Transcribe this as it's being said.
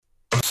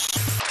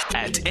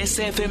at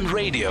SFM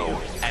Radio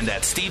and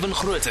at Stephen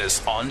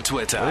Grootes on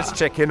Twitter. Let's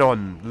check in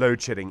on load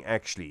shedding,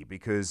 actually,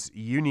 because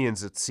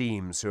unions, it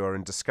seems, who are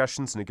in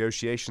discussions,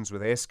 negotiations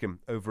with Eskom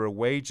over a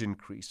wage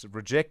increase, have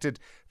rejected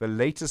the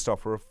latest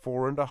offer of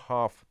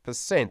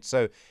 4.5%.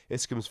 So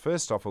Eskom's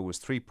first offer was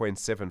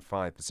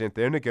 3.75%.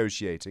 They're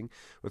negotiating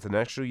with the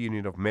National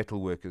Union of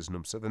Metal Workers,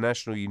 NUMSA, the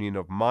National Union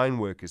of Mine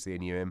Workers, the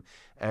NUM,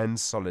 and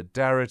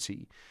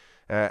Solidarity.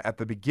 At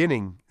the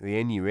beginning,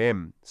 the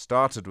NUM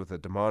started with a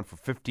demand for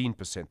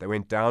 15%. They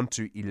went down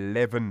to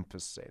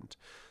 11%.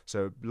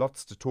 So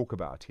lots to talk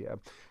about here.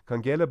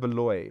 Khangela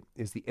Baloyi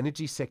is the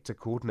Energy Sector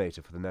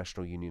Coordinator for the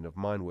National Union of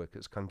Mine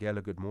Workers.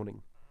 Khangela, good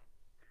morning.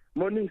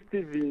 Morning,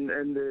 Stephen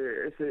and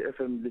the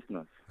SAFM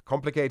listeners.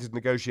 Complicated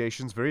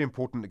negotiations, very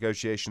important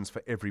negotiations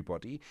for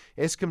everybody.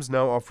 Eskom's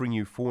now offering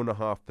you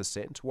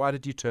 4.5%. Why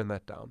did you turn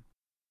that down?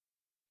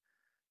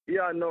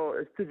 Yeah, no,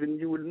 Stephen,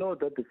 you will know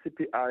that the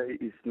CPI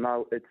is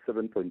now at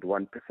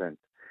 7.1%.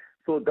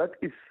 So that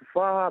is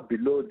far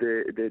below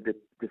the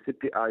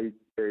CPI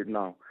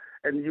now.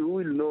 And you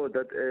will know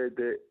that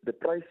the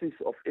prices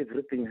of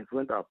everything has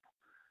went up.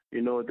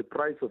 You know, the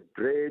price of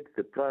bread,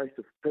 the price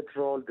of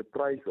petrol, the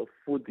price of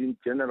food in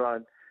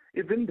general,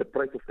 even the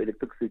price of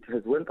electricity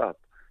has went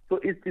up. So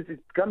it's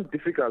become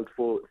difficult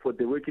for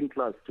the working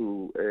class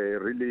to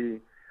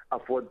really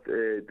afford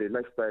the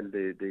lifestyle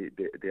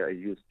they are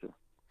used to.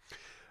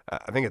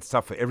 I think it's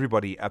tough for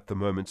everybody at the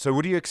moment. So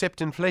would you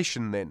accept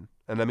inflation then?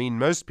 And I mean,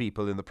 most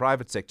people in the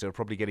private sector are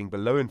probably getting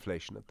below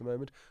inflation at the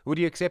moment. Would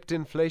you accept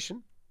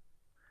inflation?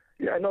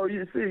 Yeah, no,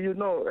 you see,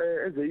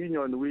 as a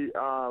union, we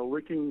are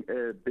working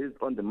based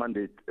on the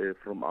mandate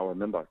from our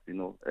members,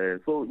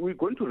 So we're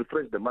going to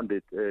refresh the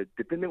mandate.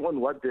 Depending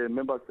on what the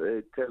members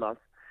tell us,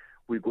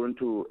 we're going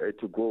to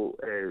go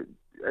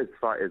as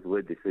far as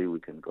where they say we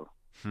can go.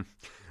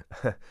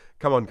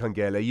 Come on,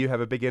 Khangela, you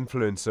have a big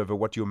influence over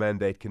what your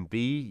mandate can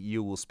be.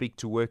 You will speak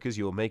to workers,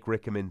 you will make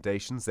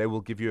recommendations. They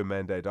will give you a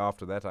mandate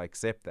after that. I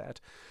accept that.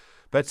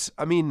 But,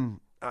 I mean,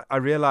 I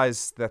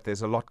realize that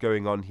there's a lot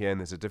going on here and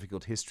there's a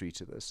difficult history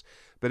to this.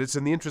 But it's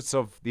in the interests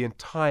of the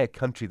entire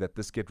country that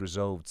this get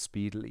resolved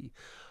speedily.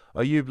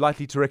 Are you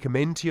likely to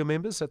recommend to your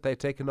members that they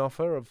take an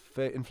offer of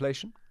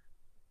inflation?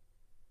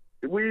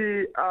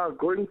 We are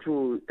going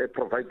to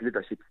provide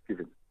leadership,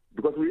 Stephen.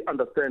 Because we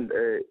understand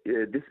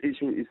this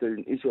issue is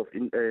an issue of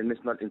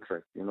national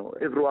interest.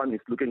 Everyone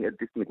is looking at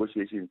these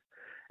negotiations,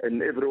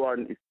 and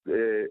everyone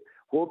is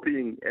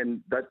hoping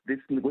and that these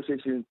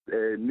negotiations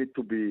need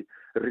to be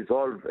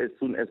resolved as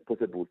soon as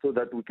possible, so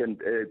that we can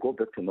go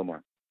back to normal.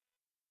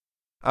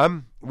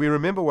 We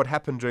remember what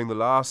happened during the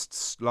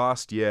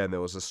last year, and there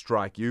was a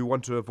strike. You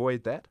want to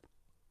avoid that?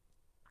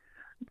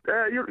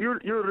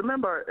 You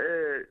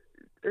remember.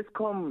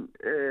 Eskom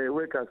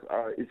workers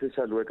are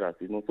essential workers,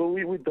 So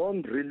we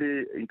don't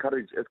really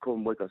encourage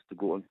Eskom workers to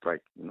go on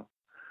strike,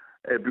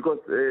 because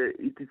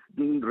it is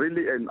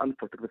really an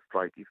unprotected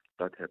strike if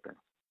that happens.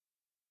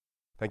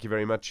 Thank you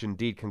very much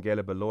indeed.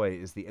 Khangela Baloyi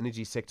is the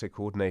Energy Sector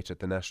Coordinator at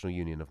the National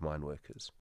Union of Mine Workers.